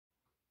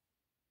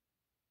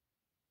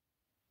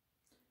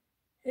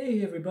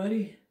Hey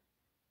everybody,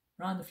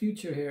 Ron the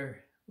Future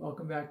here.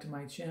 Welcome back to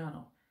my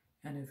channel.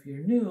 And if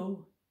you're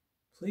new,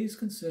 please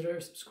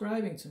consider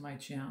subscribing to my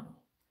channel.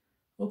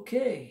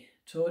 Okay,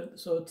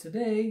 so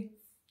today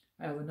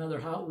I have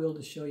another Hot Wheel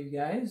to show you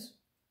guys.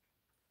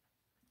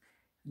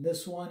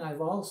 This one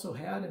I've also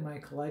had in my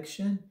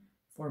collection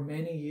for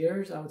many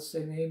years. I would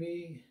say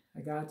maybe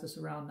I got this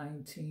around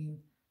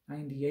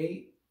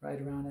 1998, right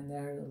around in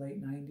there, the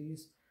late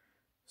 90s.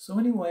 So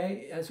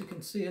anyway, as you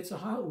can see, it's a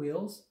Hot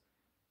Wheels.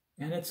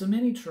 And it's a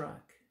mini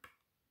truck.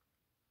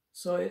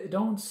 So it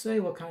don't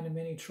say what kind of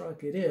mini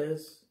truck it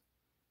is.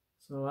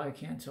 So I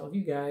can't tell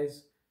you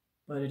guys.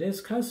 But it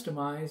is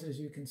customized, as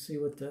you can see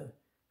with the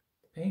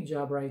paint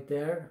job right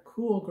there.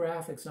 Cool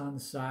graphics on the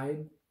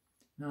side.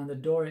 And on the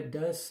door it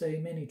does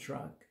say mini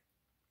truck.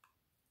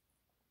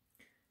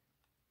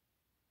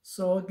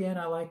 So again,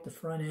 I like the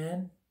front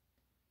end.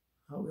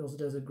 Hot Wheels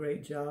does a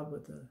great job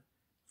with the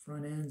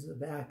front ends, the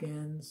back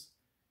ends.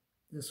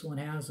 This one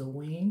has a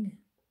wing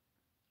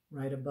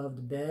right above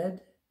the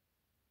bed,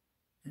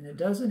 and it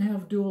doesn't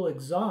have dual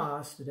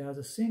exhaust. It has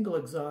a single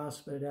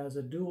exhaust, but it has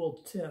a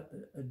dual tip,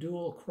 a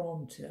dual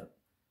chrome tip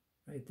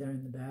right there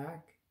in the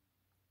back.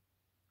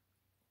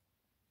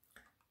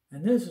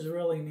 And this is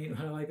really neat. What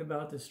I like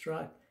about this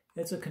truck,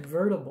 it's a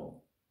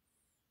convertible.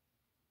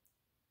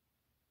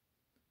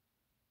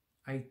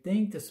 I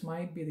think this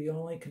might be the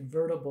only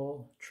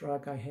convertible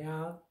truck I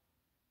have.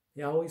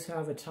 They always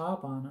have a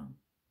top on them.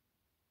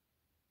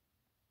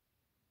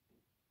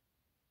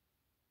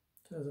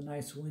 So there's a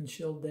nice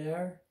windshield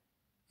there.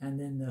 And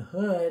then the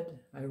hood,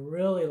 I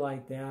really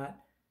like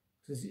that.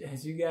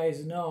 As you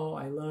guys know,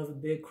 I love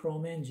big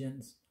chrome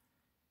engines.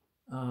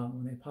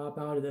 When they pop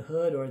out of the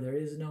hood, or there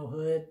is no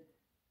hood,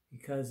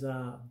 because,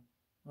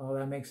 well,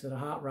 that makes it a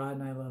hot rod,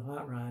 and I love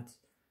hot rods.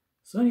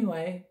 So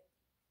anyway,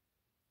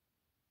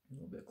 a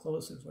little bit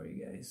closer for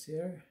you guys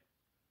here.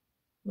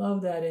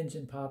 Love that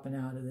engine popping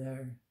out of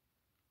there.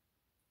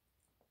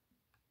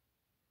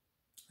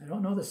 I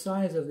don't know the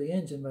size of the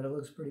engine, but it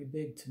looks pretty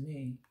big to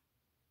me.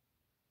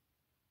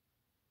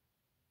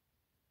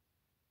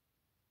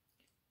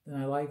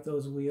 Then I like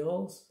those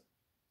wheels.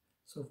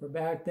 So for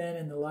back then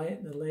in the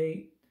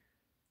late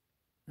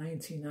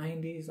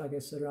 1990s, like I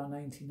said, around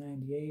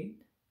 1998,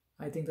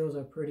 I think those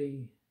are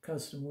pretty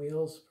custom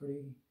wheels,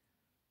 pretty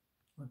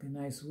looking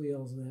nice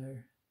wheels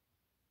there.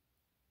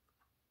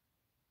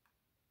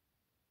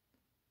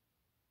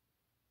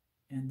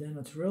 And then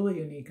what's really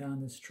unique on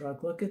this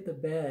truck, look at the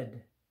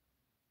bed.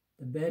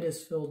 The bed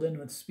is filled in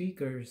with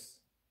speakers,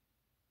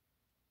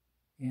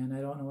 and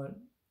I don't know what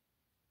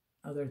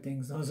other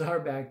things those are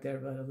back there,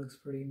 but it looks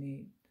pretty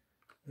neat.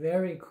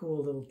 Very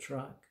cool little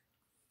truck.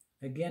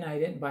 Again, I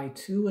didn't buy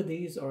two of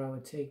these, or I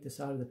would take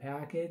this out of the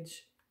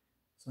package.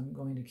 So I'm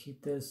going to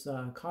keep this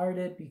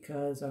carded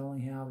because I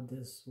only have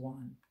this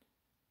one.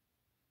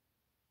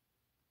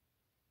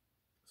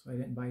 So I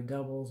didn't buy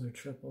doubles or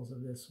triples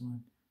of this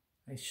one.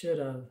 I should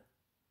have.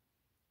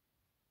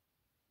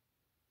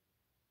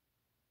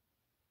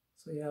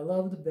 So yeah, I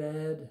love the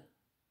bed.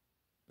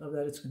 Love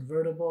that it's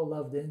convertible.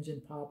 Love the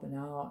engine popping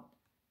out.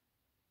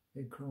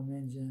 Big chrome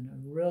engine. I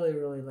really,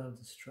 really love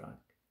this truck.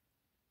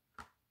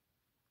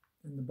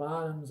 And the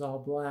bottom's all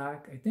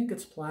black. I think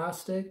it's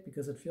plastic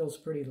because it feels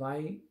pretty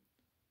light.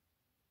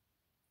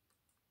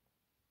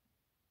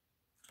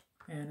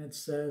 And it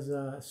says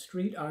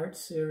Street Art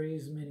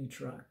Series Mini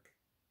Truck.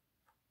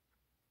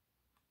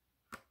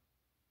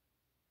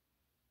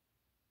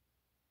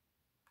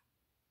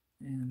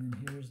 And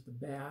then here's the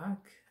back.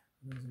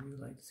 For those of you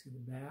who like to see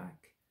the back.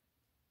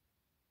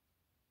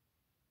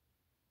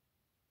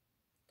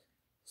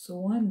 So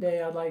one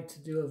day I'd like to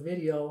do a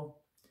video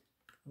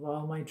of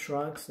all my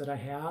trucks that I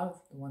have,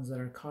 the ones that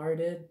are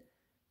carded,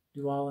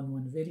 do all in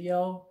one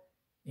video,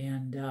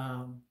 and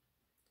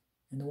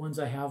the ones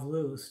I have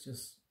loose,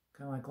 just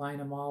kind of like line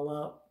them all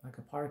up like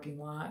a parking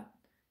lot,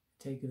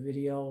 take a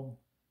video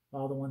of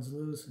all the ones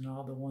loose and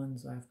all the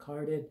ones I've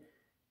carded,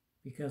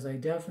 because I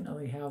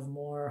definitely have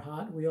more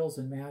Hot Wheels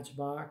and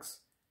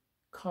Matchbox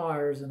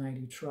cars than I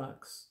do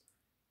trucks.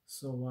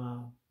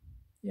 So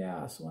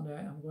yeah, so one day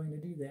I'm going to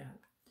do that.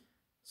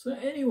 So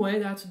anyway,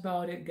 that's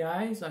about it,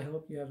 guys. I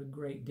hope you have a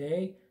great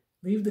day.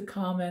 Leave the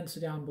comments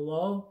down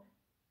below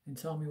and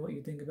tell me what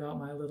you think about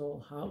my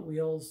little Hot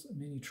Wheels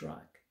mini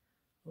truck.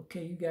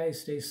 Okay, you guys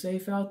stay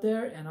safe out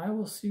there, and I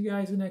will see you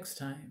guys next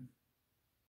time.